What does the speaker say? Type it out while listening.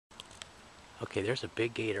Okay, there's a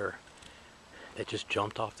big gator that just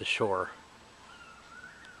jumped off the shore.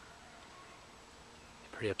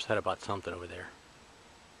 He's pretty upset about something over there.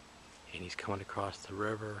 And he's coming across the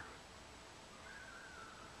river.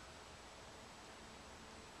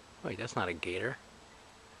 Wait, that's not a gator.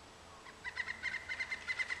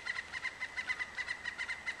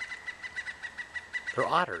 They're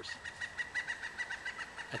otters.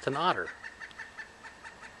 That's an otter.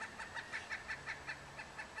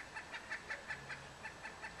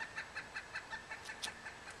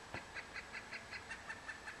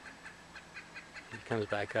 He comes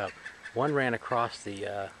back up. One ran across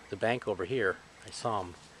the bank over here. I saw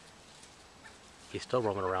him. He's still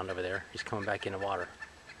roaming around over there. He's coming back in the water.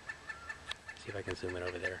 See if I can zoom in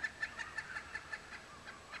over there.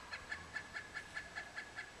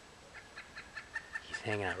 He's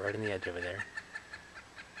hanging out right on the edge over there.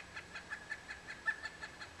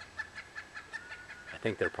 I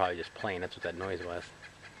think they're probably just playing. That's what that noise was.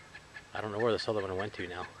 I don't know where this other one went to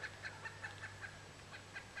now.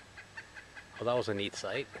 Well, that was a neat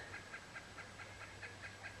sight.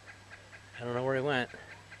 I don't know where he went.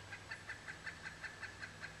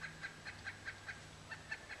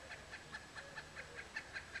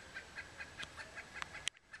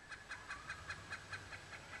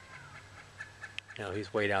 No,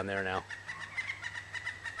 he's way down there now.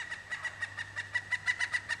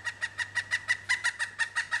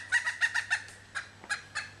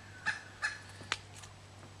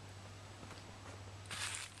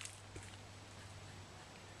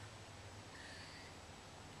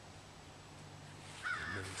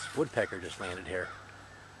 This woodpecker just landed here.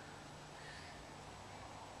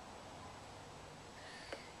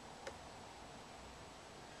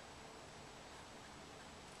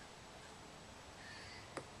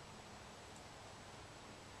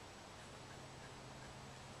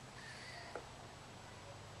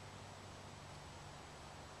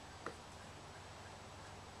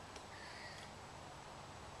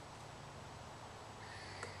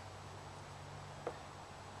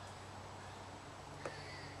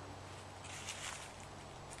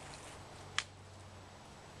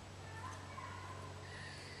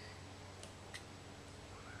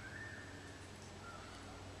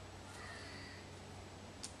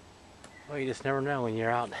 Well, you just never know when you're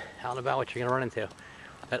out and about what you're going to run into.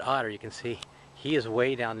 That otter, you can see, he is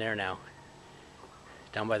way down there now,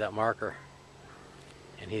 down by that marker,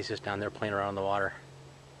 and he's just down there playing around in the water.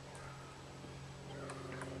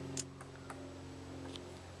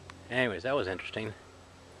 Anyways, that was interesting.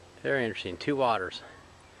 Very interesting. 2 otters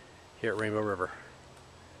here at Rainbow River,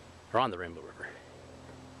 or on the Rainbow River.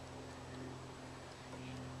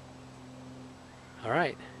 All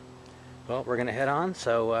right. Well, we're going to head on,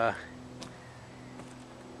 so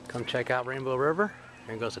come check out Rainbow River.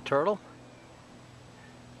 There goes a turtle.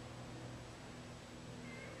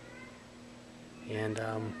 And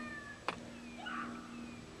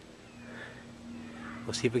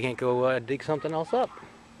we'll see if we can't go dig something else up.